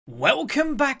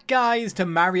Welcome back, guys, to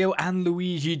Mario and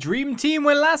Luigi Dream Team,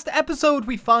 where last episode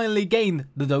we finally gained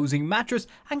the dozing mattress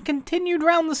and continued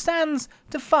round the stands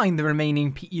to find the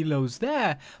remaining PELOs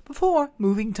there, before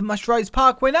moving to Mushrise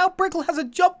Park, where now Brickle has a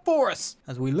job for us,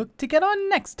 as we look to get our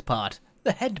next part,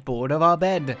 the headboard of our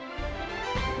bed.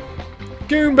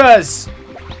 Goombas!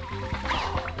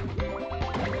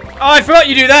 Oh, I forgot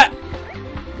you do that!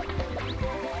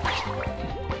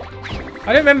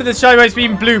 I don't remember the Shy Boys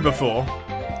being blue before.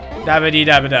 Dabba-dee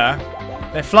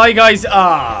dabba-da. The fly guys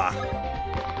are.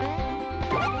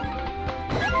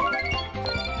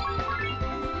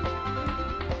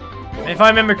 If I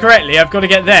remember correctly, I've got to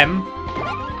get them.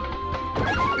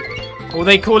 Or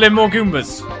they call in more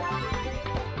Goombas.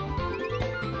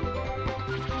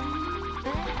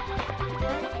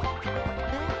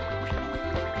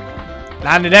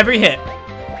 Landed every hit.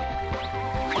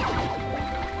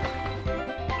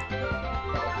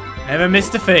 Never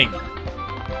missed a thing.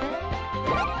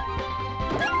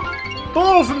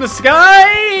 Ball from the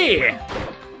sky!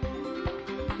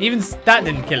 Even that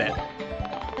didn't kill it.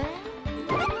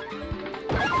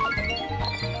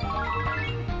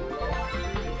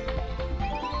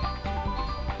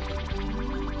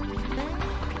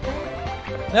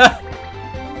 Ah.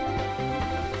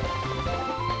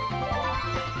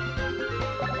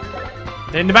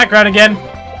 They're in the background again.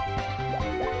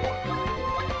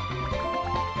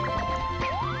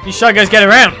 These Shy Guys get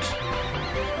around.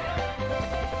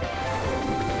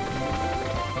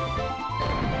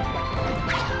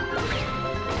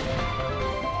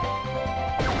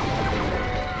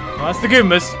 Well, that's the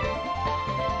Goombas.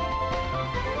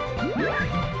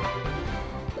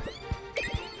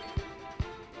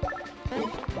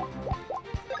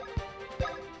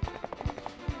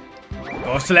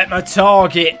 Gotta select my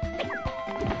target.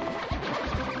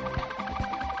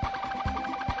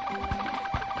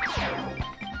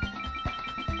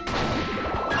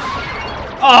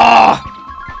 Ah!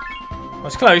 Oh!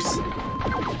 That's close.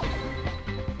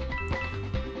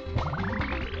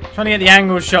 Trying to get the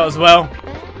angle shot as well.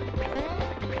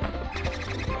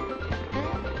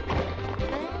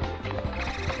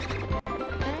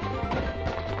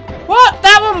 What?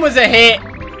 That one was a hit.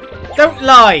 Don't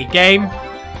lie, game.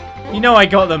 You know I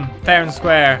got them fair and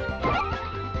square.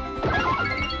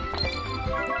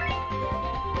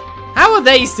 How are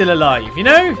they still alive, you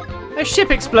know? Their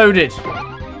ship exploded.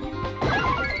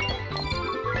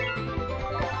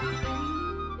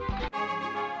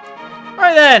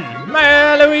 Right then,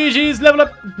 Maluigi's level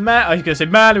up. I was going to say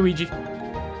Maluigi.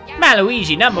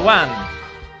 Maluigi number 1.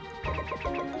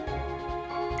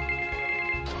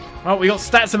 Oh, we got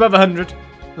stats above 100.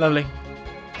 Lovely.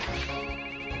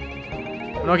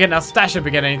 We're not getting our stash up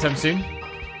again anytime soon.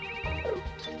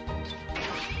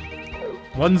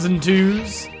 1s and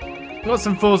 2s. We've got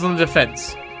some 4s on the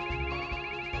defense.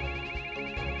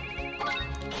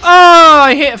 Oh,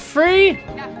 I hit a 3.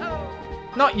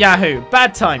 Not Yahoo.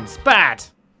 Bad times. Bad.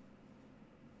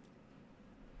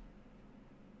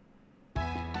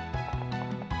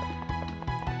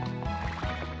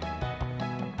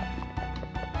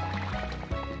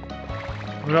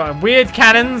 We got weird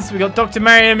cannons. We got Dr.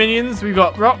 Mario minions. We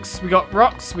got rocks. We got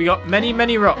rocks. We got many,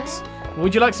 many rocks.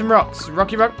 Would you like some rocks?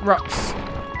 Rocky Rock rocks.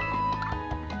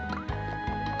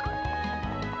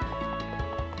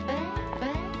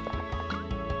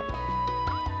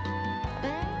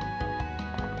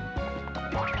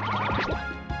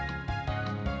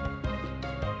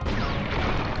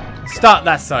 Start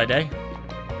that side, eh?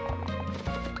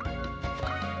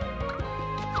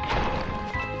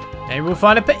 Maybe we'll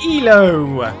find a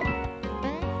PELO.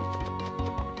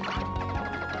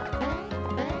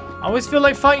 I always feel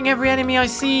like fighting every enemy I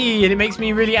see, and it makes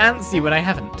me really antsy when I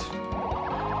haven't.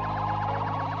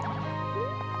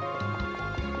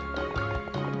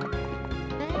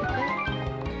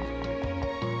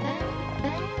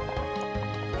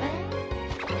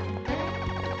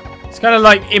 It's kind of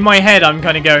like in my head, I'm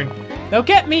kind of going, they'll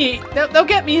get me. They'll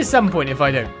get me at some point if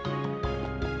I don't.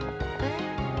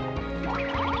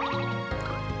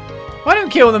 If I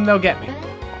don't kill them, they'll get me.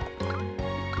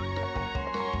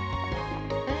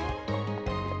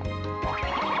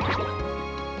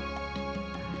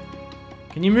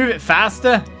 Can you move it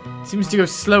faster? It seems to go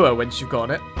slower once you've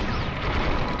got it.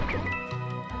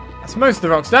 That's most of the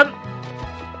rocks done.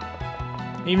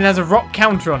 It even has a rock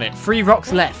counter on it. 3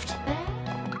 rocks left.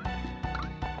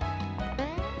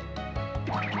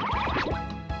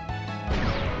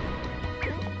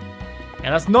 Yeah,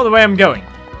 that's not the way I'm going.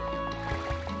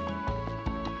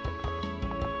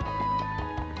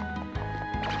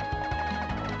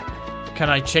 Can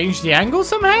I change the angle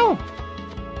somehow?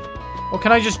 Or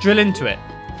can I just drill into it?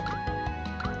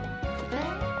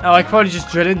 Oh, I could probably just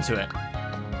drill into it.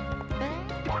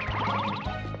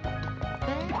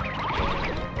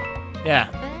 Yeah.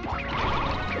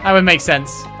 That would make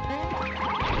sense.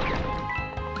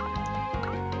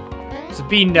 There's a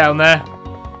bean down there.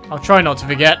 I'll try not to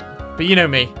forget, but you know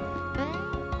me.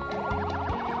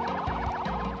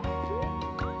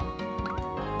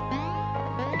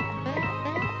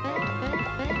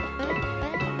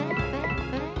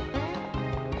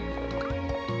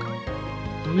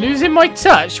 I'm losing my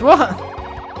touch? What?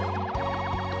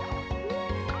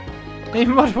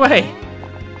 In what way?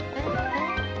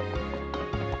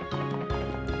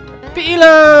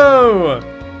 Below!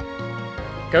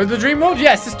 Go to the dream world?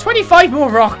 Yes, there's 25 more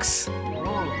rocks.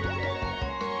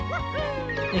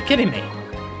 You're kidding me.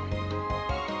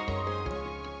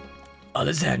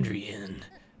 Olizandri,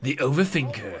 the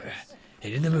Overthinker,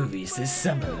 hitting the movies this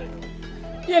summer.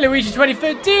 Yeah, Luigi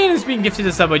 2013 has been gifted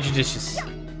a sub by Judicious.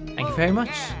 Thank you very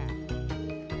much.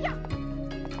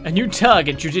 A new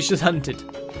target, Judicious hunted.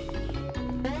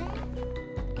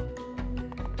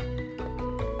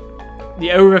 The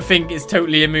Overthink is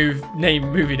totally a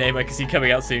movie name I can see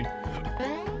coming out soon.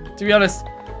 To be honest,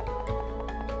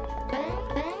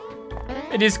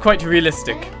 it is quite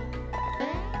realistic.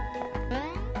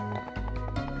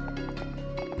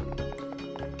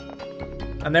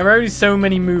 And there are only so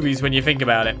many movies when you think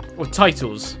about it, or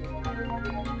titles.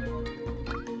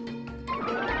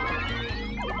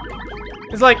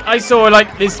 It's like I saw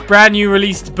like this brand new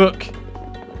released book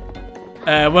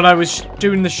when I was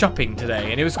doing the shopping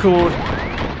today, and it was called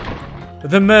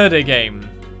The Murder Game.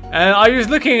 And I was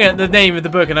looking at the name of the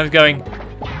book and I was going,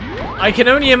 I can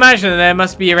only imagine that there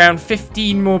must be around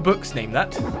 15 more books named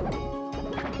that.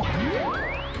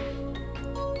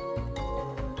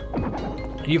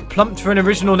 You've plumped for an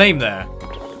original name there.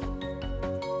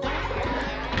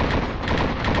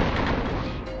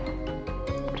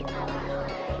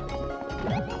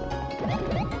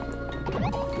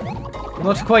 I'm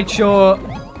not quite sure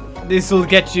this will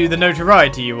get you the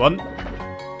notoriety you want.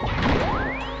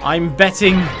 I'm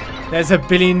betting there's a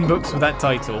billion books with that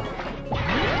title.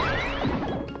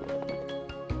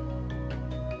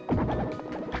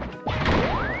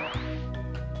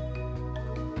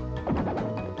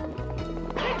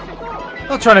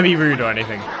 Not trying to be rude or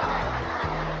anything.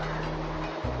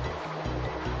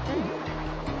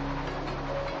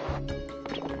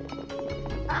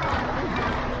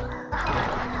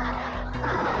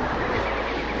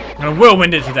 I'm gonna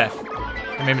whirlwind it to death.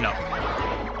 Or maybe not.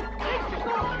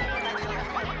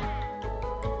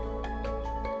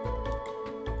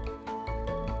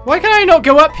 Why can I not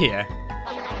go up here?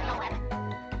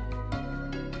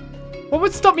 What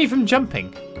would stop me from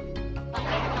jumping?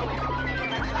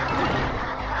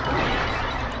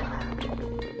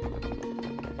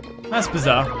 That's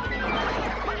bizarre.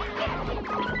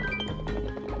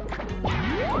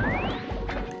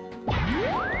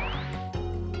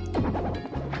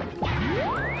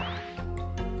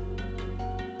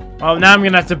 Well, now I'm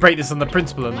going to have to break this on the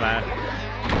principle of that.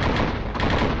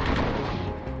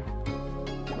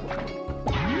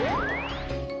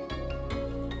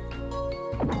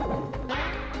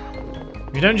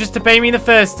 If you don't just obey me the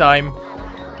first time,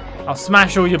 I'll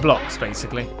smash all your blocks,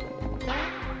 basically.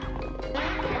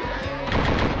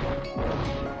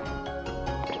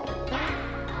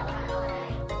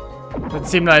 Doesn't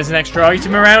seem like there's an extra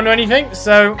item around or anything,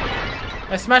 so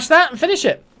let's smash that and finish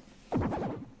it.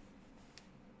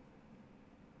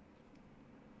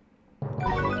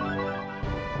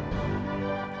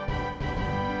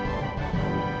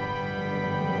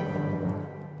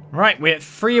 Right, we're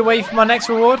 3 away from our next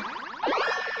reward.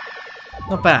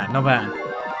 Not bad, not bad.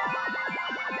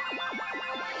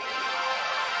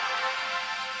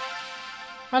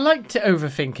 I like to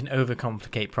overthink and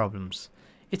overcomplicate problems.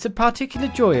 It's a particular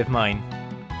joy of mine.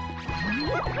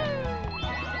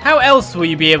 How else will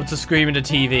you be able to scream at a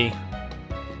TV?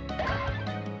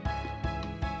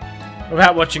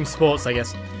 Without watching sports, I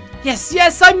guess. Yes,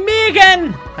 yes, I'm me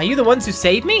again! Are you the ones who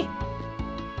saved me?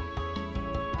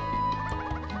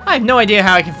 I have no idea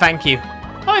how I can thank you.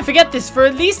 Oh, I forget this for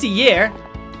at least a year.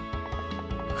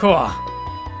 Cool.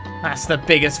 That's the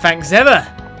biggest thanks ever.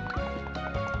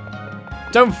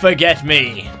 Don't forget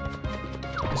me.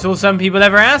 It's all some people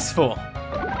ever ask for.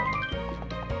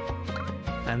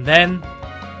 And then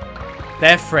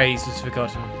their phrase was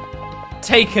forgotten.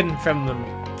 Taken from them.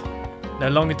 No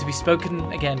longer to be spoken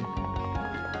again.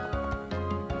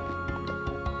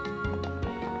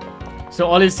 So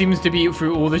Olive seems to be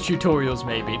through all the tutorials,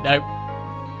 maybe. Nope.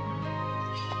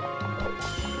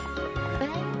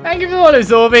 Thank you for following,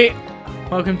 Zorby.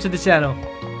 Welcome to the channel.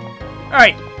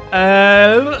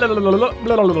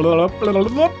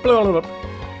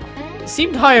 It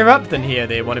seemed higher up than here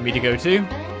they wanted me to go to.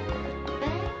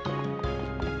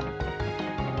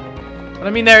 But I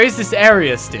mean, there is this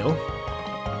area still.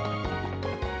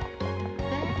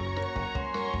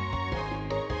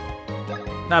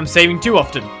 Now I'm saving too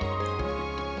often.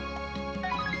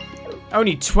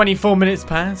 Only 24 minutes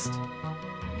passed.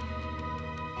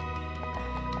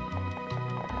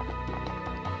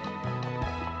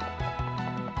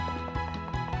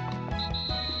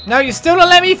 No, you still don't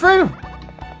let me through!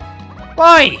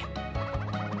 Why?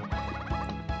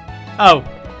 Oh,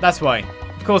 that's why.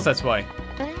 Of course that's why.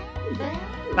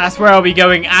 That's where I'll be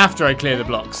going after I clear the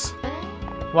blocks.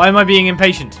 Why am I being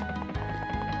impatient?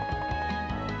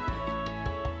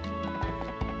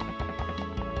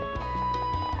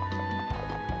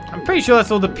 I'm pretty sure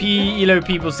that's all the ELO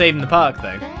people saved in the park,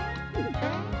 though.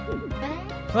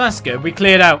 Well, that's good. We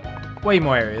cleared out way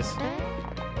more areas.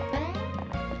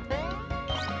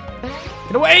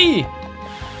 Get away!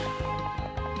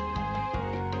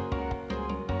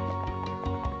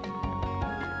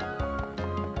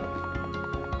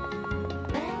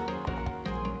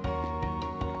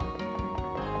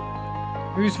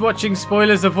 Who's watching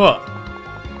spoilers of what?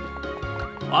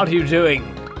 What are you doing,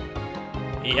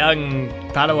 young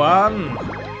Padawan?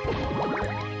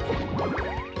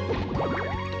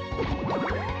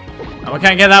 Oh, I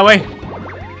can't get that way.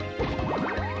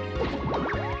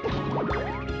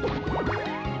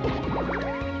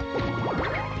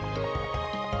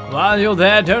 While you're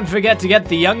there, don't forget to get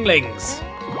the younglings.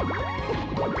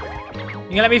 You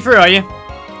gonna let me through, are you?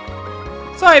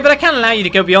 Sorry, but I can't allow you to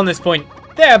go beyond this point.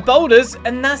 There are boulders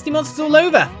and nasty monsters all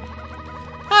over.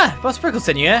 Ah, Boss Brickle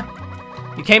sent you here.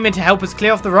 You came in to help us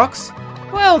clear off the rocks?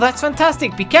 Well, that's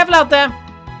fantastic. Be careful out there.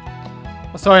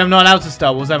 Oh, sorry, I'm not allowed to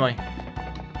Star Wars, am I?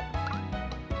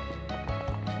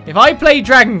 If I play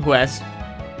Dragon Quest,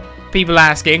 people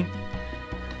asking,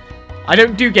 I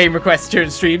don't do game requests during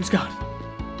streams, God.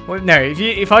 Well, no,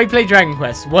 if I play Dragon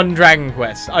Quest, one Dragon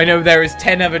Quest, I know there is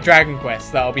 10 other Dragon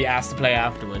Quests that I'll be asked to play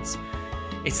afterwards.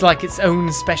 It's like its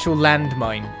own special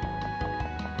landmine.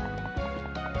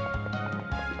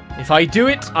 If I do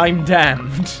it, I'm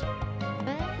damned.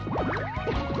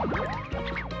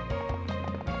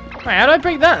 Right, how do I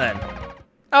break that then?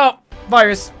 Oh,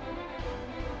 virus.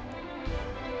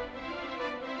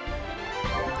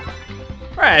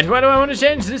 Right, what do I want to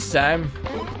change this time?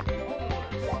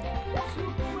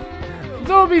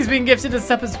 Zorby's been gifted a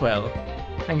sup as well.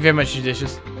 Thank you very much,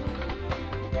 Judicious.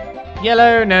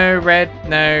 Yellow, no. Red,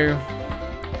 no.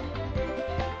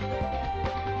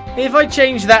 If I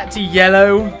change that to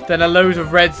yellow, then a load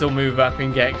of reds will move up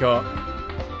and get got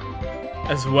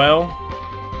as well.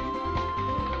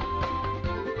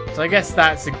 So I guess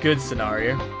that's a good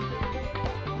scenario.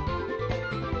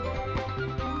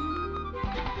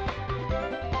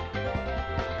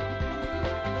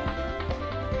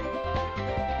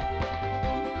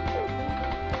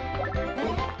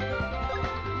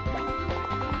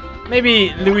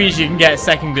 Maybe Luigi can get a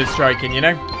second good strike in, you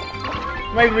know?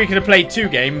 Maybe we could have played 2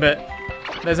 game, but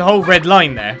there's a whole red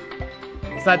line there.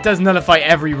 So that does nullify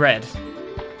every red.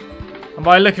 And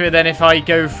by the look of it then, if I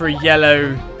go for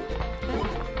yellow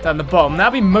down the bottom,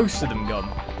 that'll be most of them gone.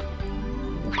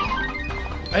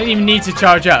 I don't even need to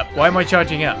charge up. Why am I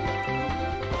charging up?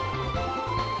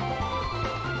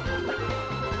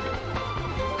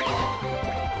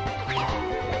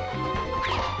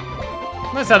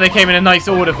 That's how they came in a nice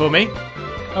order for me.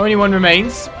 Only one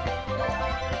remains.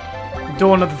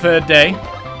 Dawn of the 3rd day.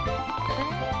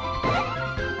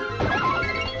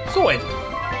 Sorted.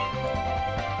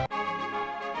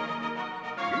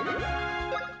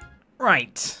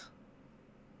 Right.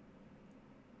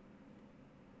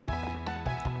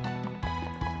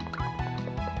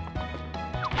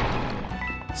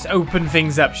 Let's open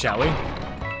things up, shall we?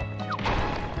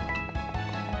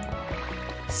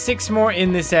 6 more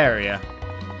in this area.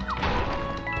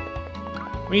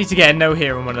 We need to get a no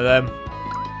here on one of them.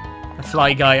 A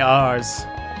Fly Guy R's.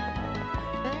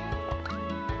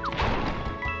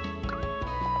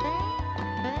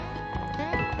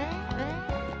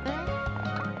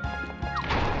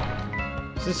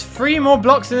 So there's 3 more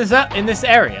blocks in this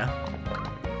area.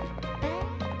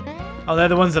 Oh, they're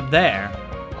the ones up there.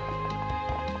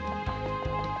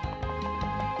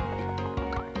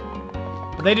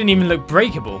 But they didn't even look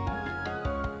breakable.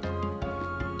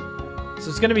 So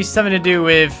it's going to be something to do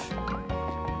with...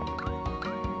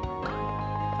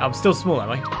 Oh, I'm still small,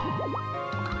 am I?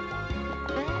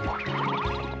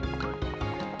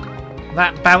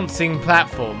 That bouncing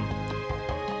platform.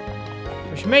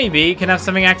 Which maybe can have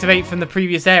something activate from the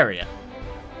previous area.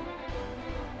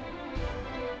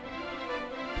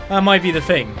 That might be the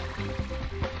thing.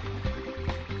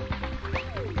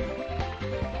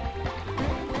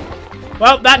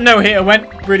 Well, that no-hitter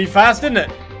went really fast, didn't it?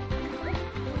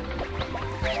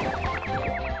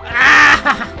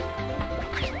 Ah!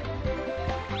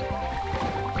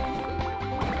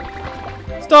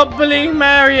 Stop bullying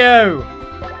Mario!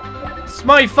 It's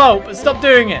my fault, but stop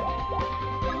doing it.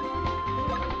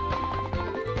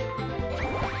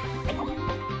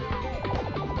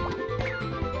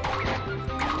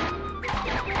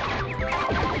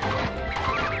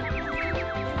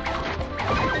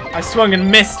 I swung and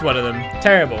missed one of them.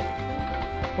 Terrible.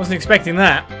 Wasn't expecting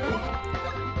that.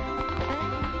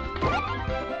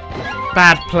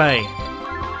 Bad play.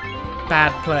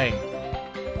 Bad play.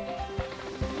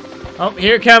 Oh,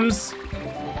 here it comes.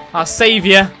 Our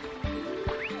savior.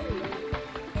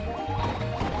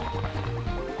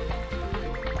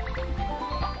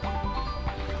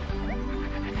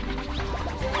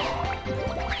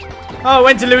 Oh,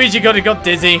 went to Luigi, got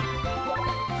dizzy.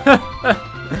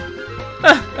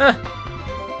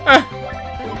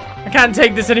 I can't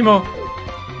take this anymore.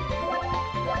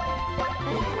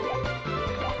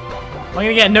 Am I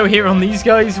gonna get a no-hit on these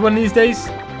guys one of these days?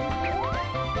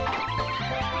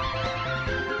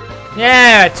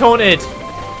 Yeah, taunted.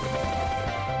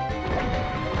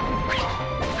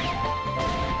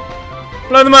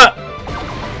 Blow them up.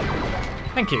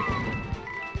 Thank you.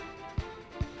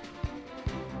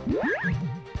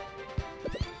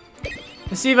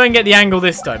 Let's see if I can get the angle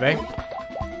this time, eh?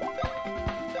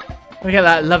 Look at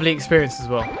that lovely experience as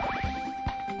well.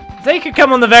 If they could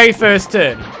come on the very first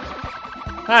turn,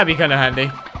 that'd be kind of handy.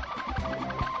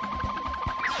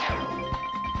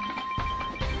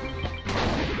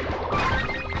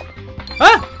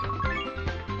 Ah!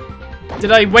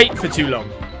 Did I wait for too long?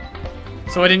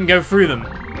 So I didn't go through them. I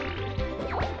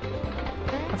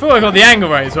thought I got the angle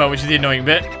right as well, which is the annoying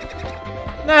bit.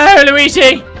 No,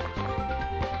 Luigi!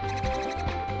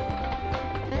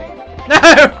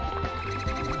 No!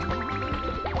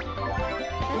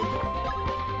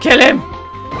 Kill him!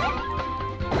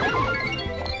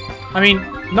 I mean,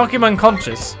 knock him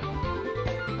unconscious.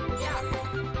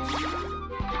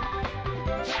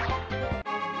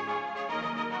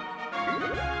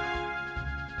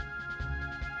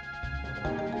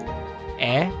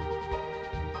 Eh?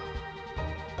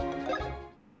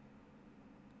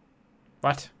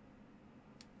 What?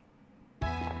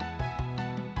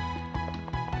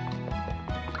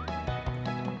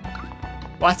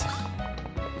 What?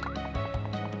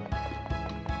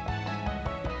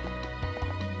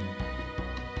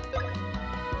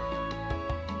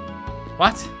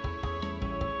 What?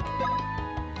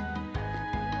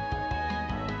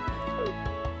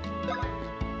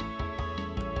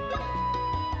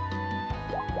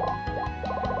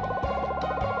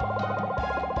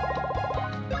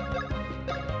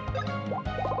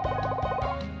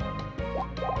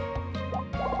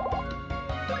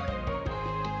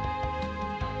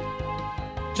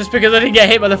 Just because I didn't get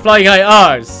hit by the flying high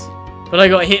R's, but I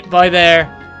got hit by their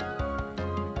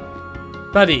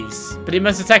buddies. But it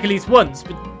must attack at least once.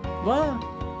 But what?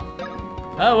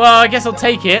 Oh well, I guess I'll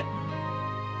take it.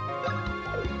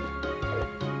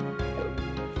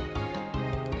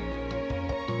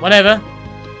 Whatever.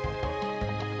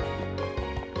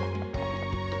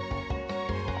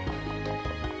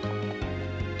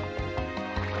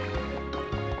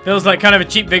 Feels like kind of a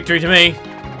cheap victory to me.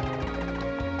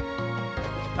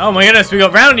 Oh my goodness, we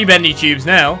got roundy bendy tubes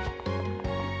now.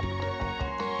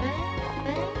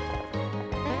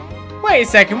 Wait a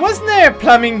second, wasn't there a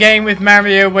plumbing game with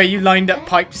Mario where you lined up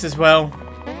pipes as well?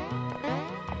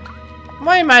 Am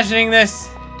I imagining this?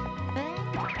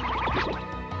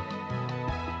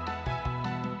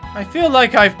 I feel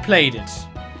like I've played it.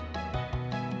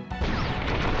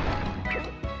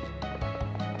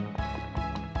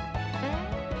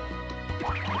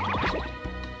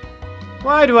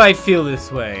 Why do I feel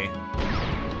this way?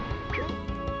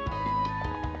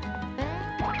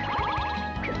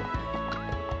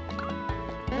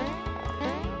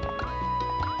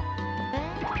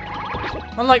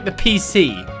 Unlike the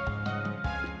PC.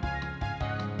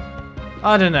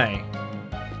 I don't know.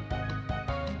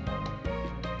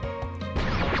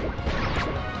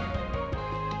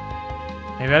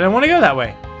 Maybe I don't want to go that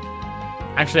way.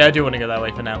 Actually, I do want to go that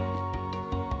way for now.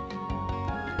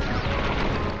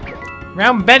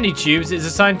 Round bendy tubes is a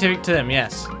scientific term,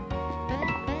 yes.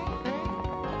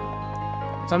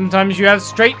 Sometimes you have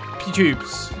straight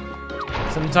tubes.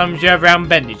 Sometimes you have round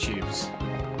bendy tubes.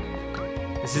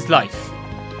 This is life.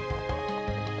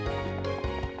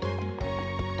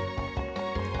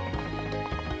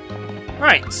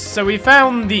 Right, so we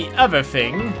found the other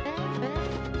thing.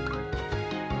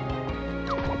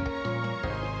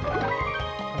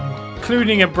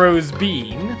 Including a bro's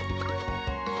bean.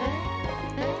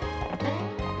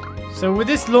 So when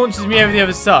this launches me over the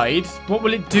other side, what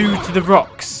will it do to the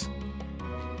rocks?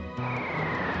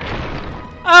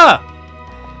 Ah!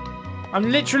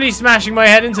 I'm literally smashing my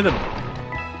head into them.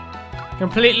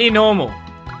 Completely normal.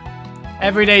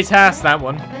 Everyday task, that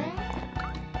one.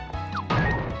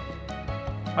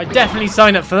 I definitely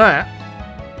sign up for that.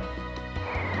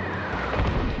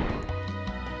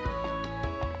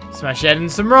 Smash head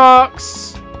into some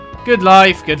rocks. Good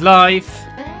life, good life.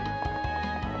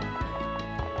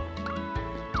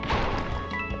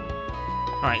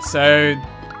 Alright, so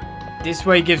this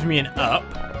way gives me an up.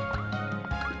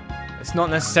 It's not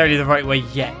necessarily the right way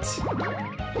yet.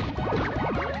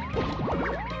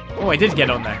 Oh, I did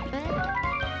get on there.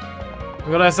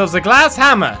 We got ourselves a glass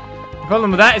hammer. The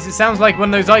problem with that is it sounds like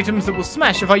one of those items that will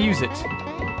smash if I use it.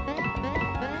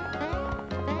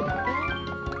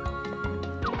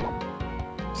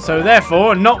 So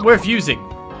therefore, not worth using.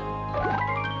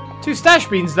 2 stash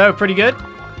beans though, pretty good.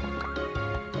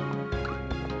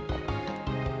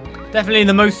 Definitely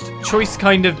the most choice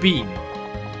kind of bean.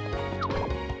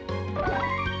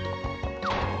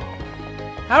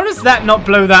 How does that not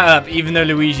blow that up even though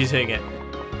Luigi's hitting it?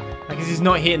 I guess he's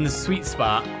not hitting the sweet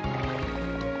spot.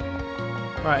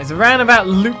 Right, it's a roundabout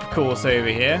loop course over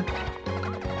here.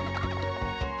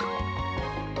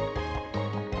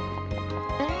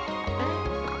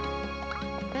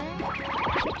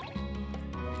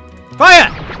 Fire!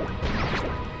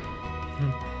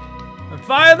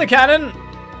 Fire the cannon!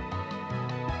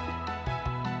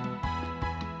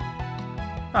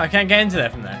 Oh, I can't get into there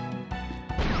from there.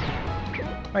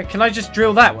 Wait, can I just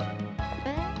drill that one?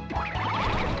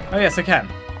 Oh yes, I can.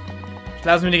 Which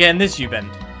allows me to get in this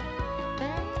U-bend.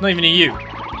 It's not even a U.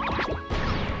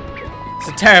 It's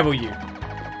a terrible U.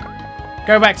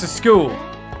 Go back to school.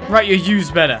 Write your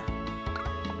U's better.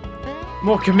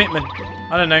 More commitment.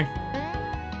 I don't know.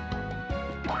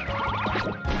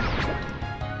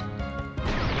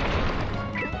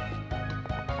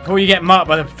 Before you get marked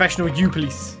by the professional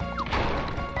U-police.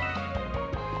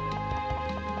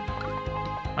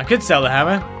 I could sell the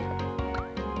hammer.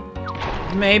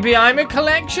 Maybe I'm a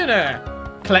collectioner.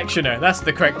 Collectioner, that's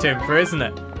the correct term for it, isn't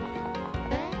it?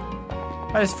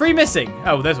 Oh, there's 3 missing.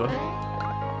 Oh, there's one.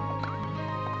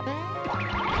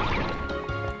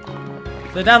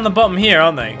 They're down the bottom here,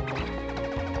 aren't they?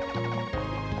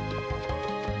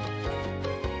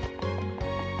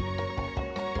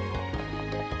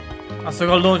 I still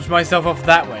gotta launch myself off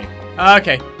that way. Ah,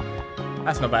 okay.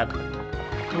 That's not bad.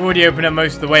 I've already opened up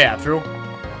most of the way after all.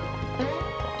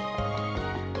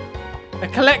 A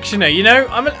collectioner, you know?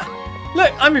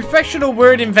 Look, I'm a professional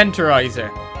word inventorizer.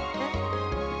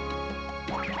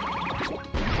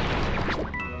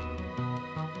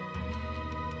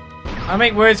 I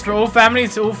make words for all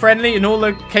families, all friendly, in all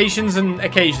locations and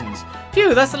occasions.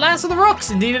 Phew, that's the last of the rocks.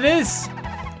 Indeed it is.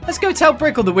 Let's go tell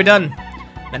Brickle that we're done.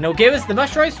 Then he'll give us the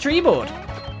Mushrise Tree Board.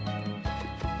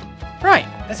 Right,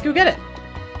 let's go get it.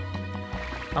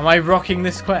 Am I rocking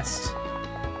this quest?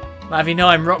 I'll have you know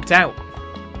I'm rocked out.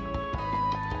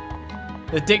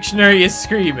 The dictionary is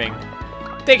screaming.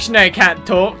 Dictionary can't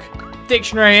talk.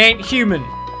 Dictionary ain't human.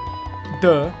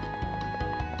 Duh.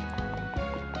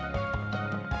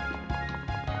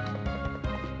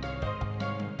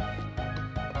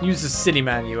 Use the silly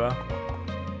man you are.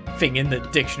 Thinking the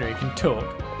dictionary can talk.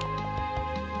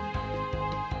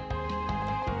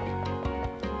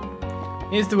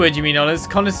 Here's the word you mean, Olis.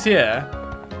 Connoisseur.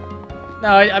 No,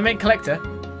 I meant collector.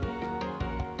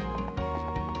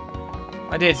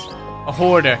 I did. A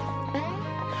hoarder.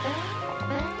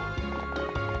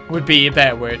 Would be a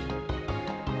better word.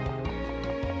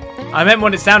 I meant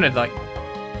what it sounded like.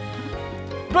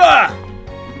 Bah!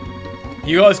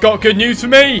 You guys got good news for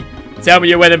me? Tell me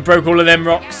you went and broke all of them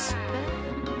rocks.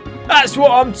 That's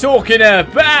what I'm talking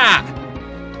about.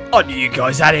 I knew you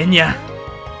guys had it in ya.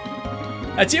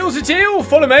 A teal's a teal,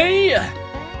 follow me.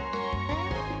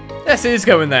 Yes, it is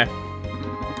going there.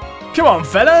 Come on,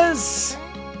 fellas.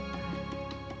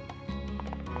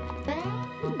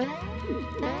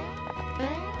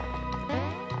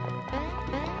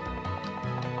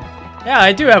 Yeah,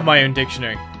 I do have my own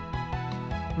dictionary.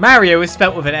 Mario is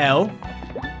spelt with an L.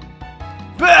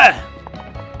 Bah!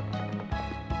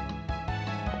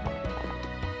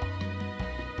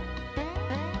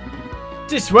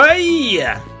 This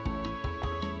way!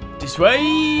 This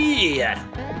way!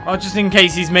 Oh, just in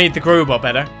case he's made the Growbot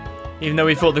better. Even though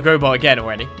we fought the Growbot again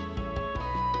already.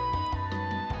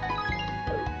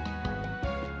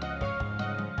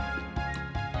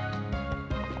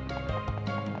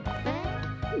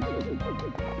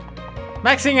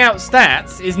 Maxing out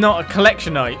stats is not a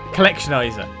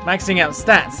collectionizer. Maxing out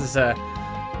stats is a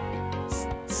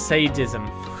sadism.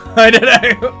 I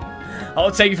don't know.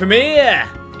 I'll take it from here.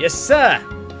 Yes, sir.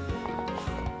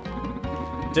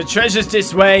 The treasure's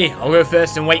this way. I'll go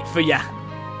first and wait for ya.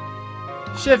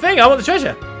 Sure thing, I want the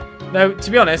treasure. No,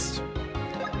 to be honest.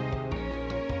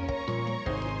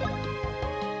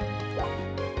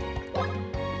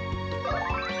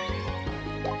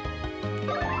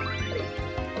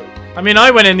 I mean,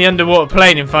 I went in the underwater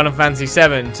plane in Final Fantasy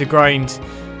VII to grind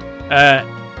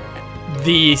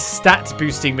the stat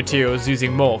boosting materials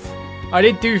using Morph. I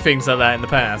did do things like that in the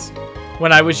past,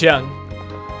 when I was young.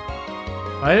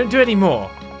 I don't do it anymore.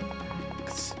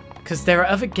 Because there are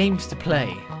other games to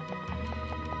play.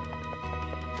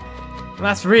 And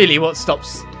that's really what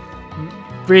stops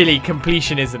really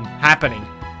completionism happening.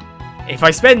 If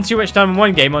I spend too much time in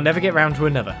one game, I'll never get round to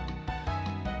another.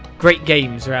 Great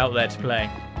games are out there to play.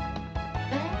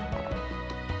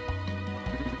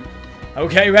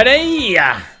 Okay, ready?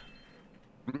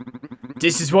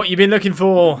 This is what you've been looking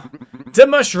for. The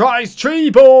Mushrise Tree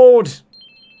Board.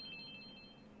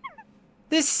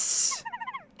 This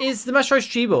is the Mushrise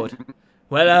Tree Board.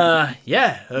 Well,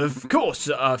 yeah, of course,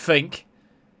 I think.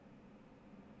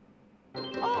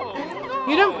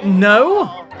 You don't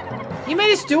know? You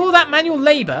made us do all that manual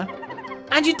labour,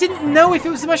 and you didn't know if it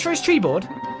was the Mushrise Tree Board?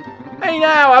 Hey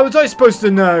now, how was I supposed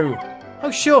to know?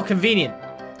 Oh sure, convenient.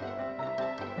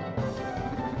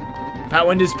 Back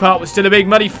when this part was still a big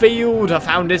muddy field, I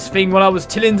found this thing while I was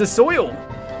tilling the soil.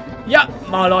 Yup,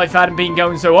 my life hadn't been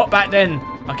going so hot back then.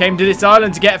 I came to this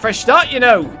island to get a fresh start, you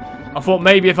know. I thought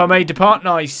maybe if I made the part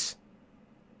nice.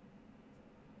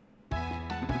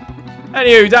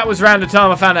 Anywho, that was around the time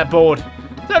I found that board.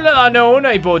 Don't let that no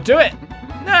ordinary board do it.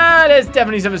 Nah, there's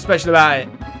definitely something special about it.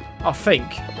 I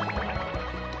think.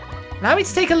 Now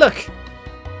let's take a look.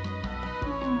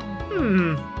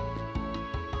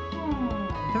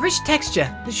 The rich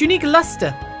texture, this unique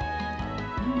luster,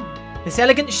 this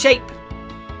elegant shape.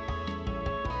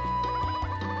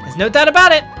 There's no doubt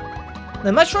about it.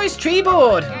 The Mushrise Tree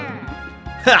Board.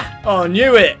 Ha! I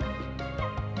knew it.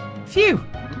 Phew.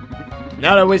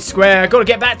 Now that we're square, I've got to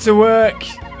get back to work.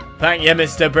 Thank you,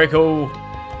 Mr. Brickle.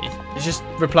 He's just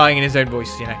replying in his own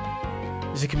voice, you know.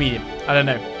 He's a comedian. I don't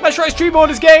know. Mushrise Tree Board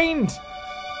is gained.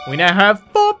 We now have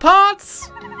 4 parts.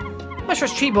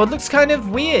 Mushrise Tree Board looks kind of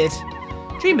weird.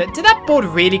 Dreamer, did that board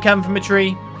really come from a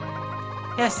tree?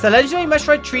 Yes, the legendary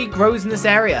Mushrise tree grows in this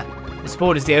area. This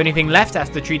board is the only thing left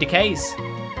after the tree decays.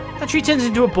 That tree turns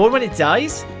into a board when it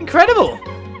dies? Incredible!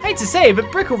 I hate to say, but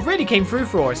Brickle really came through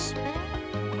for us.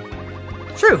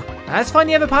 True. Now let's find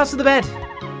the other parts of the bed.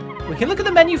 We can look at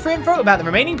the menu for info about the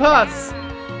remaining parts.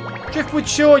 Driftwood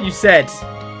Shore, you said.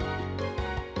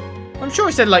 I'm sure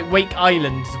it said like Wake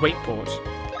Island, Wakeport.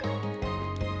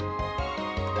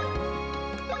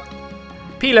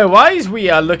 Pilo-wise, we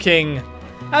are looking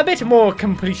a bit more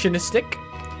completionistic.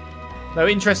 Though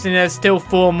interesting, there's still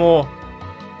 4 more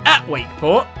at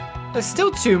Wakeport. There's still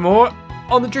 2 more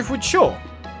on the Driftwood Shore.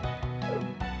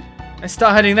 Let's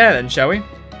start heading there then, shall we?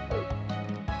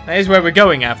 That is where we're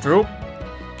going after all.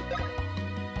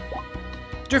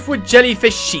 Driftwood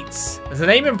Jellyfish Sheets. As the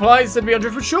name implies, they'd be on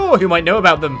Driftwood Shore. Who might know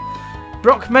about them?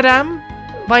 Broque Madame,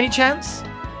 by any chance?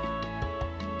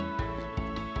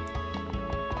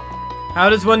 How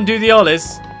does one do the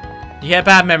ollies? You get a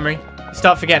bad memory. You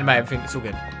start forgetting about everything. It's all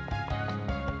good.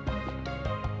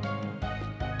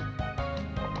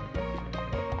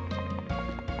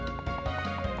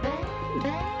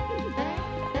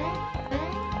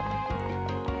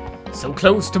 So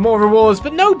close to more rewards,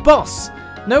 but no boss.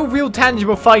 No real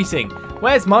tangible fighting.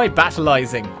 Where's my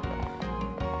battleizing?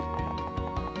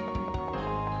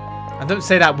 And don't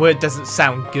say that word doesn't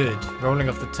sound good. Rolling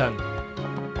off the tongue.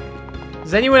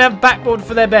 Does anyone have backboard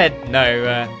for their bed?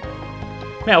 No,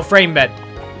 metal frame bed.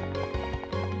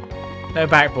 No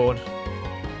backboard.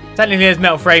 Technically there's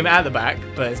metal frame at the back,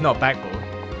 but it's not backboard.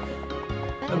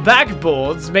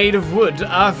 Backboards made of wood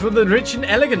are for the rich and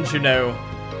elegant, you know.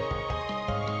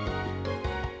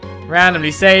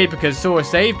 Randomly saved because saw a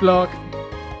save block.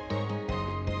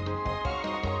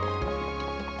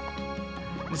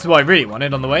 This is what I really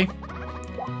wanted on the way.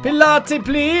 Pilate,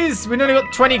 please! We've only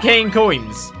got 20k in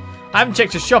coins. I haven't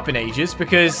checked a shop in ages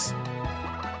because,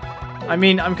 I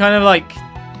mean, I'm kind of like,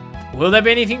 will there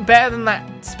be anything better than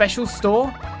that special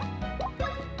store?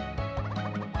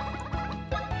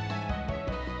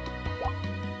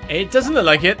 It doesn't look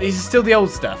like it. These are still the old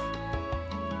stuff.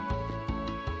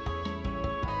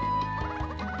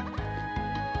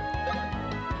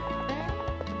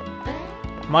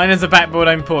 Mine is a backboard,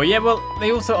 I'm poor. Yeah, well,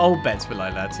 they also old beds were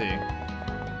like that too.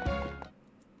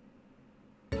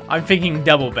 I'm thinking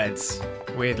double beds,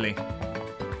 weirdly.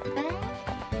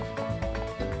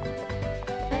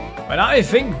 When I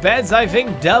think beds, I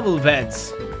think double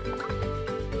beds.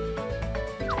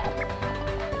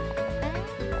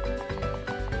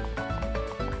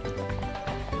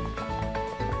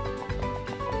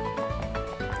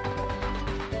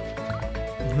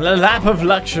 The lap of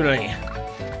luxury.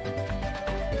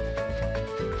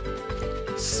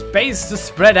 Space to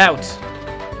spread out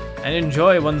and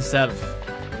enjoy oneself.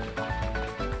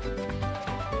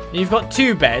 You've got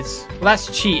 2 beds. Well,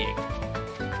 that's cheating.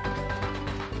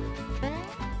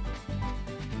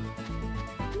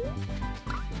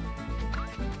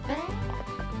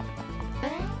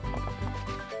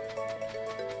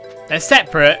 They're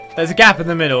separate. There's a gap in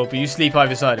the middle, but you sleep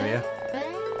either side of you.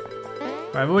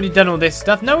 Right, I've already done all this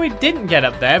stuff. No, we didn't get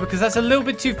up there because that's a little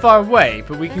bit too far away,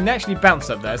 but we can actually bounce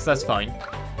up there, so that's fine.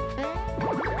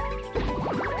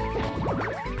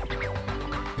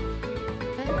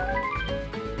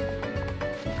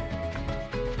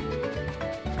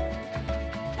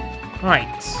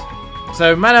 Right.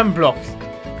 So, Madame Broque.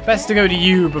 Best to go to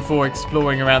you before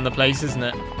exploring around the place, isn't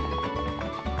it?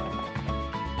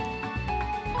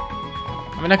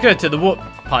 I mean, I could have took the water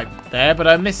pipe there, but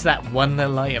I missed that one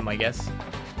little item, I guess.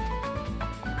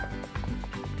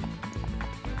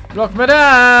 Broque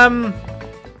Madame!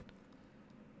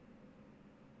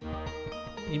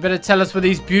 You better tell us where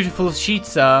these beautiful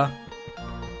sheets are.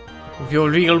 With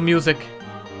your real music.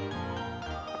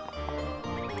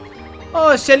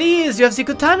 Oh, Shelly's, you have a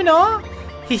good time, you know?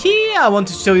 Hee, I want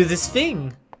to show you this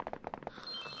thing.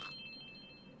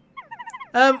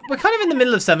 We're kind of in the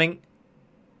middle of something.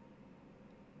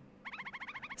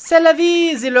 C'est la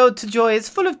vie, the road to joy is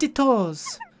full of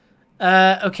detours.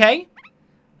 Okay.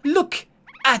 Look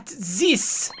at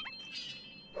this.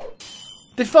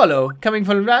 They follow, coming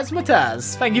from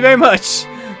Razzmatazz. Thank you very much.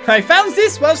 I found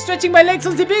this while stretching my legs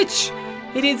on the beach.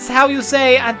 It is how you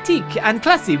say antique and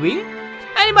classy, oui?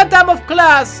 Any madame of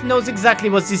class knows exactly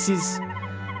what this is.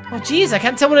 Oh jeez, I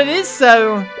can't tell what it is,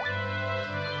 so...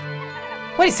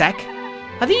 Wait a sec.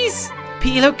 Are these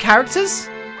PLO characters?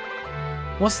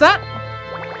 What's that?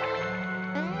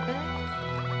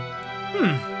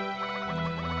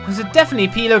 Those are definitely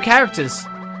PLO characters.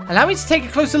 Allow me to take a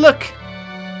closer look.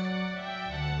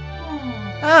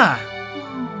 Ah,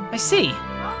 I see.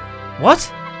 What?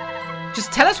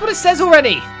 Just tell us what it says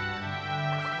already.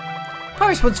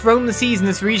 Pirates once roamed the seas in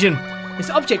this region. This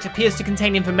object appears to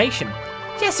contain information.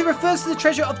 Yes, it refers to the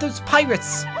treasure of those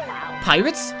pirates.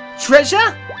 Pirates?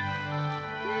 Treasure?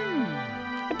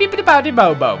 A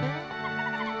bibbidi-bobbidi-bobo.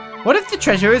 What if the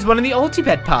treasure is one of the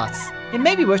Ultibed parts? It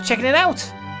may be worth checking it out.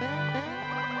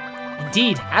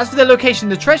 Indeed, as for the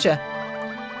location of the treasure,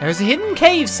 there is a hidden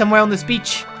cave somewhere on this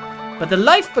beach, but the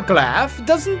lithograph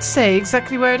doesn't say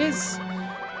exactly where it is.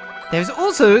 There's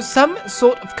also some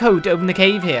sort of code to open the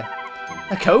cave here.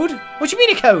 A code? What do you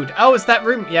mean a code? Oh, it's that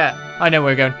room. Yeah, I know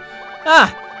where we're going.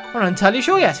 Ah, we're not entirely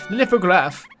sure yet. The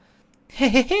lithograph.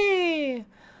 Hehehe.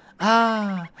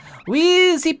 Ah,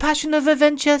 with the passion of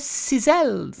adventure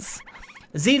sizzles.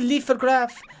 The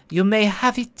lithograph, you may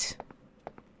have it.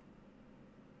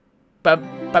 Oh,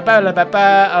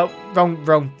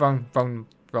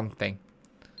 wrong thing.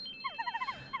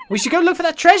 We should go look for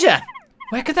that treasure.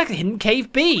 Where could that hidden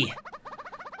cave be?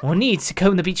 One needs to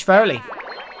comb the beach thoroughly.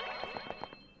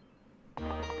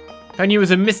 If I knew it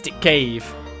was a mystic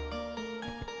cave.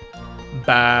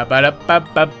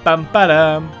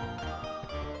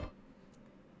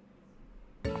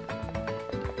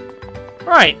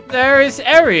 Right, there is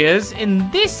areas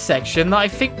in this section that I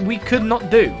think we could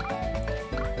not do.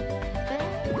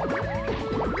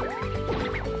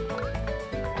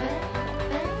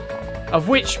 Of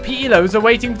which PLOs are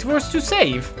waiting for us to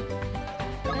save.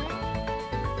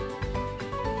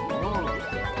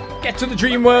 Get to the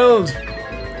dream world!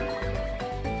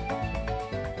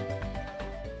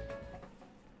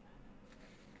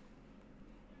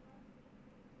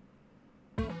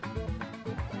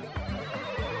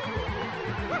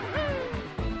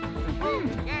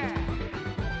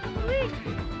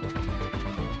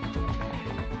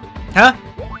 Huh?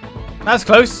 That was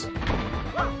close.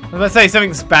 I was about to say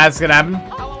something bad's gonna happen.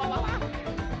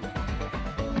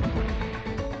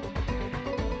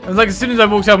 It was like as soon as I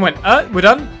walked up and went, we're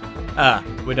done? Ah,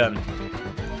 we're done.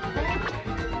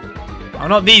 Oh,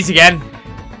 not these again.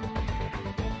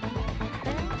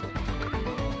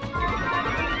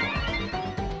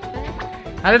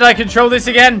 How did I control this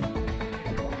again?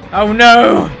 Oh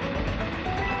no!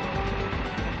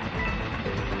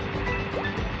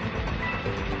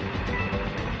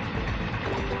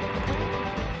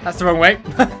 That's the wrong way.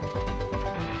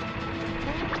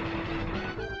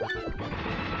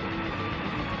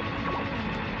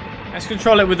 Let's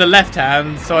control it with the left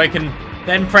hand so I can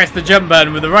Then press the jump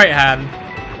button with the right hand.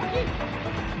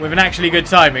 With an actually good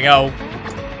timing. Oh.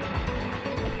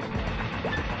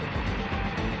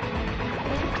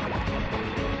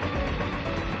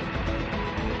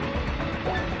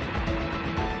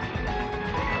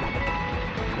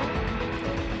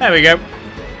 There we go.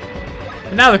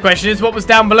 And now the question is, what was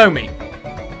down below me?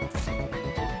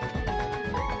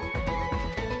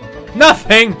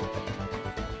 Nothing!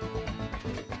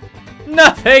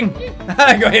 Nothing!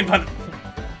 I got hit by the...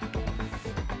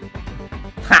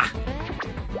 Ha!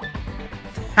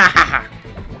 Ha ha ha!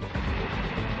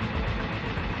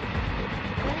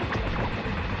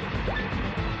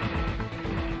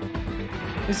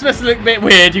 This must look a bit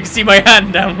weird. You can see my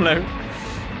hand down below.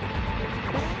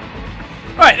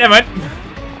 Alright, never mind.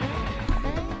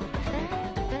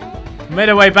 Made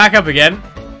our way back up again.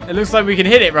 It looks like we can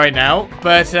hit it right now,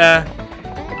 but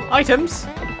items,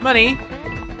 money.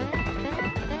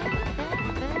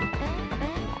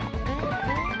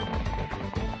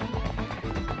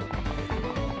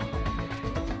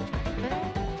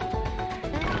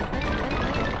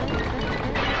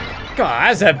 God,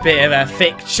 that's a bit of a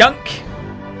thick chunk.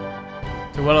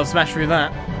 So well, I'll smash through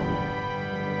that.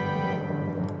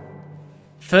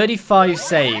 35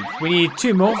 save. We need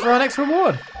 2 more for our next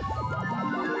reward.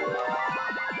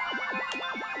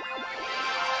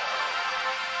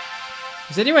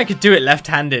 If anyone could do it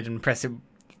left-handed and press it...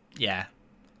 Yeah.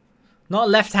 Not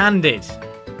left-handed.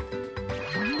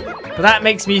 But that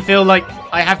makes me feel like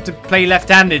I have to play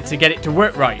left-handed to get it to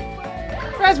work right.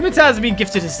 Razmataz has been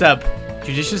gifted a sub.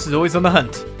 Judicious is always on the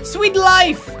hunt. Sweet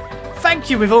life! Thank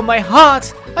you with all my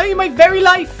heart. I mean my very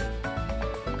life.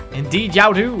 Indeed,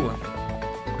 y'all do.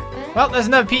 Well, there's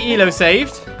another P.E.L.O.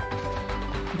 saved.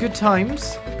 Good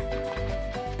times.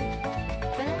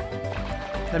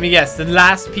 Let me guess, the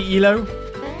last P.E.L.O.?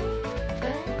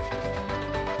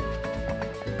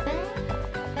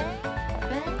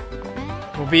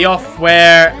 We'll be off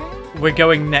where we're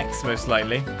going next, most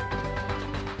likely.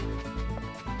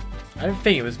 I don't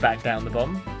think it was back down the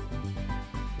bottom.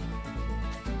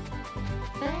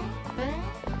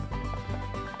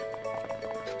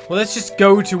 Well, let's just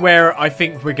go to where I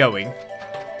think we're going.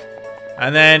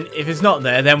 And then, if it's not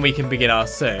there, then we can begin our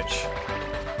search.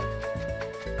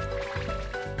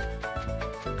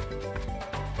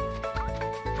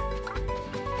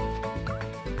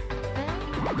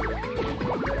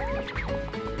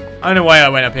 I don't know why I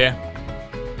went up here.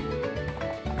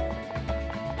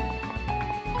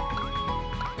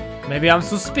 Maybe I'm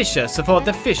suspicious of what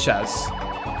the fish has.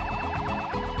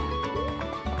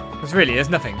 Because really, there's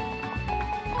nothing.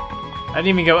 I didn't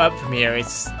even go up from here.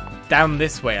 It's down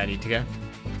this way I need to go.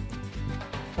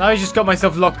 I just got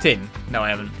myself locked in. No, I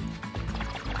haven't.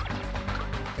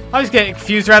 I was getting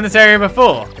confused around this area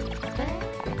before.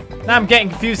 Now I'm getting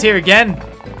confused here again.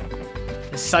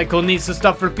 This cycle needs to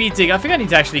stop repeating. I think I need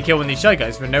to actually kill one of these shy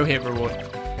guys for a no-hit reward.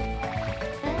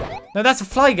 No, that's a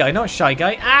fly guy, not a shy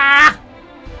guy. Ah!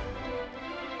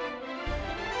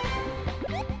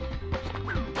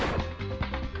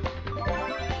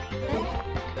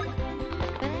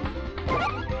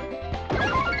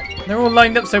 They're all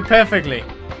lined up so perfectly.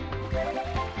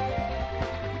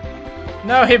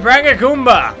 No, Hibranga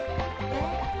Goomba!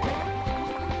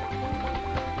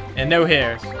 And no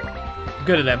hairs.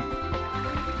 Good at them.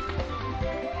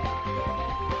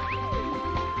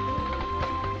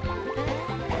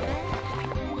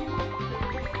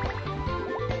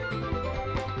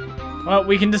 Well,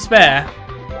 we can despair.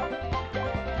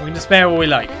 We can despair all we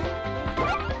like.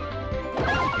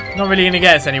 Not really going to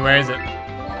get us anywhere, is it?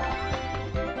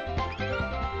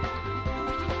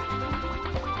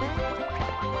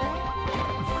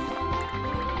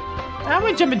 Am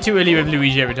I jumping too early with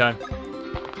Luigi every time?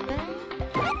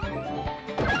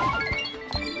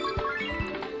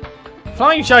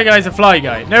 Flying Shy Guy is a fly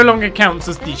guy. No longer counts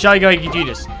as the Shy Guy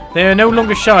Genius. They are no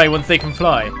longer shy once they can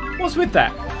fly. What's with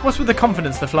that? What's with the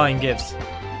confidence the flying gives?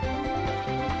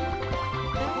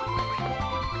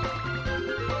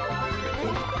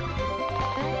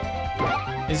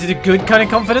 Is it a good kind of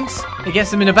confidence? It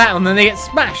gets them in a battle and then they get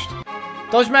smashed.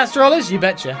 Dodge Master Ollers? You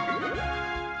betcha.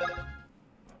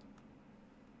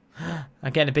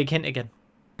 I'm getting a big hint again.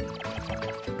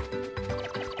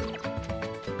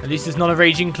 At least it's not a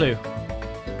raging clue.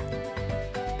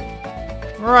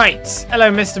 Right.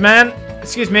 Hello, Mr. Man.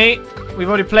 Excuse me. We've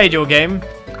already played your game.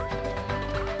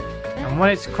 And won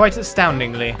it quite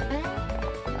astoundingly.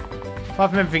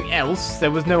 Apart from everything else, there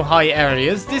was no high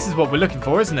areas. This is what we're looking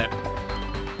for, isn't it?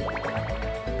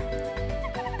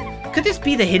 Could this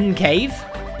be the hidden cave?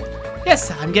 Yes,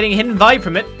 I'm getting a hidden vibe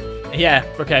from it. Yeah,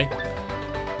 okay.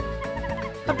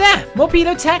 Up there, more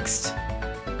P.E.L.O. text.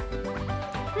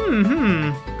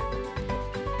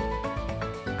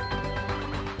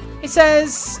 It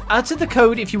says, utter the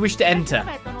code if you wish to enter.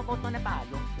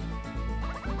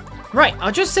 Right,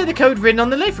 I'll just say the code written on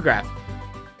the lithograph.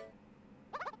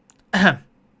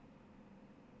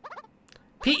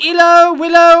 P-Ilo,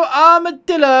 Willow,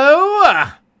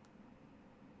 Armadillo.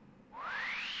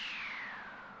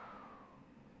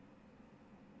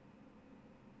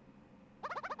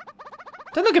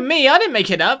 Don't look at me, I didn't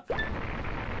make it up.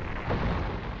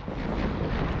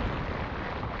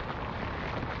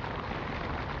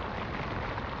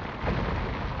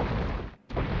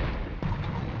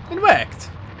 It worked.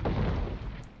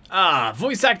 Ah,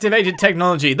 voice-activated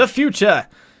technology, the future.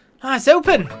 Ah, it's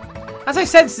open. As I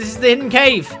sense, this is the hidden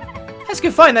cave. Let's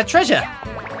go find that treasure.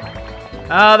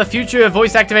 Ah, the future of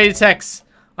voice-activated text.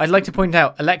 I'd like to point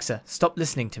out, Alexa, stop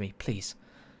listening to me, please.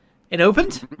 It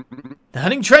opened? The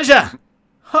hunting treasure.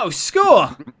 Oh,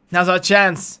 score! Now's our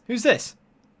chance. Who's this?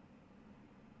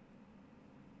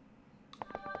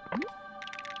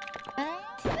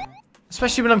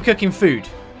 Especially when I'm cooking food.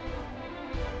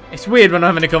 It's weird when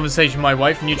I'm having a conversation with my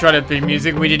wife and you try to play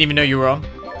music and we didn't even know you were on.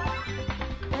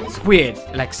 It's weird,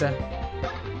 Alexa.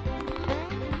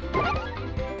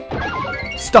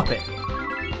 Stop it.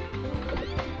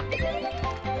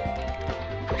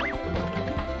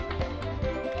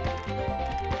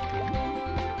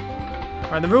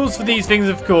 Right, the rules for these things,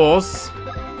 of course,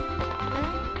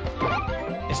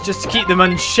 is just to keep them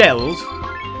unshelled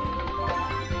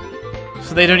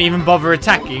so they don't even bother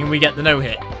attacking and we get the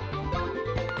no-hit.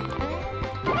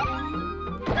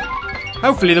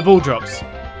 Hopefully the ball drops.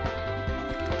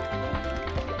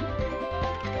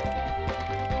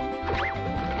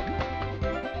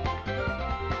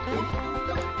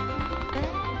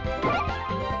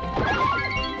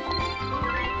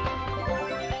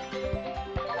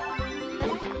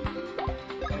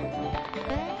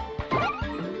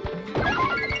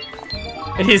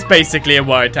 It is basically a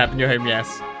wiretap in your home,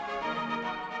 yes.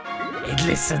 It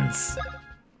listens.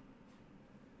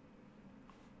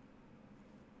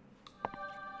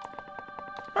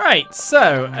 Right,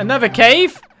 so, another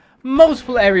cave.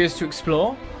 Multiple areas to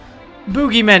explore.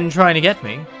 Boogeymen trying to get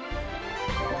me.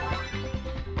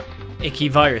 Icky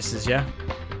viruses, yeah?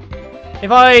 If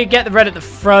I get the red at the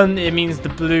front, it means the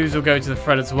blues will go to the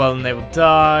front as well and they will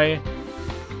die.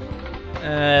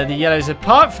 The yellows,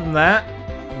 apart from that,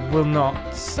 will not.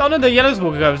 Oh no, the yellows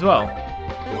will go as well.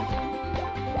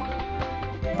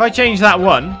 If I change that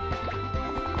one,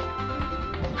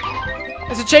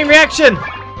 it's a chain reaction.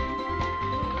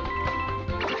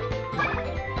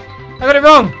 I got it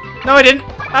wrong. No, I didn't.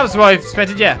 That was what I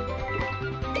expected, yeah.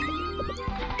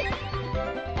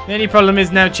 The only problem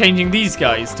is now changing these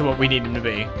guys to what we need them to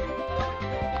be.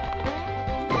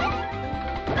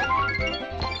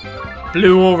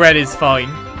 Blue or red is fine.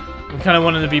 We kind of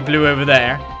want them to be blue over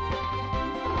there.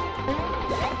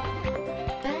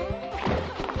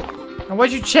 And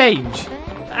why'd you change?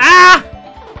 Ah!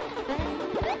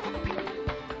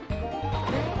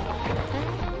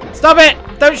 Stop it!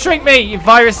 Don't shrink me, you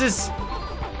viruses!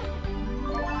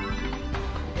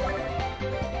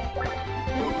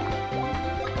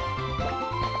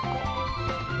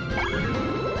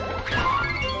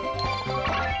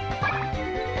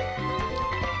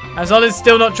 Has Olive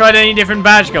still not tried any different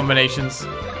badge combinations?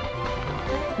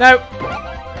 No.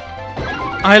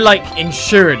 I like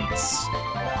insurance.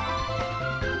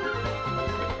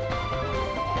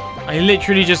 I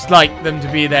literally just like them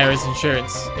to be there as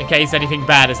insurance in case anything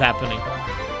bad is happening.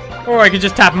 Or I could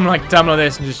just tap them like like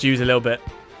this and just use a little bit.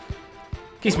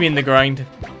 Keeps me in the grind.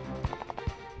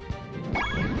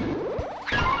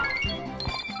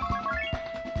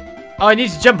 Oh, I need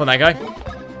to jump on that guy.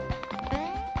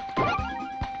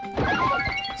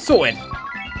 Sorted.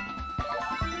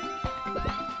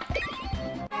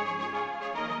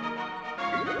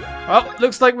 Well,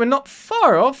 looks like we're not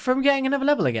far off from getting another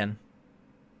level again.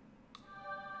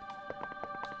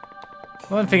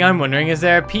 One thing I'm wondering, is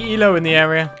there a P-Elo in the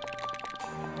area?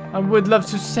 I would love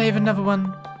to save another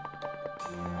one.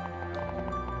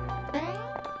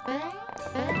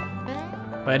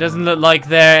 But it doesn't look like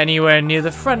they're anywhere near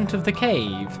the front of the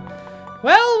cave.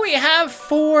 Well, we have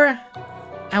 4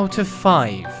 out of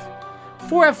 5.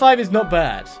 4 out of 5 is not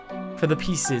bad for the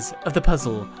pieces of the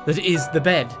puzzle that is the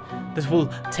bed that will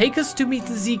take us to meet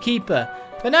the Zkeeper.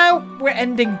 But now we're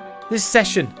ending this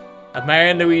session of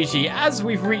Mario and Luigi as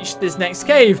we've reached this next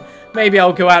cave. Maybe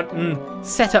I'll go out and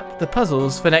set up the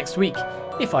puzzles for next week,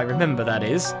 if I remember, that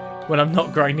is, when I'm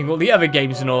not grinding all the other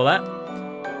games and all that.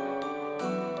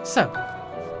 So,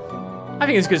 I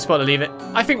think it's a good spot to leave it.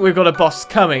 I think we've got a boss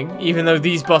coming, even though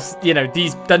these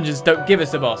these dungeons don't give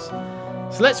us a boss.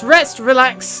 So let's rest,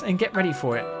 relax, and get ready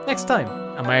for it next time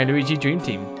on my Luigi Dream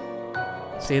Team.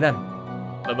 See you then.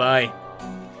 Bye-bye.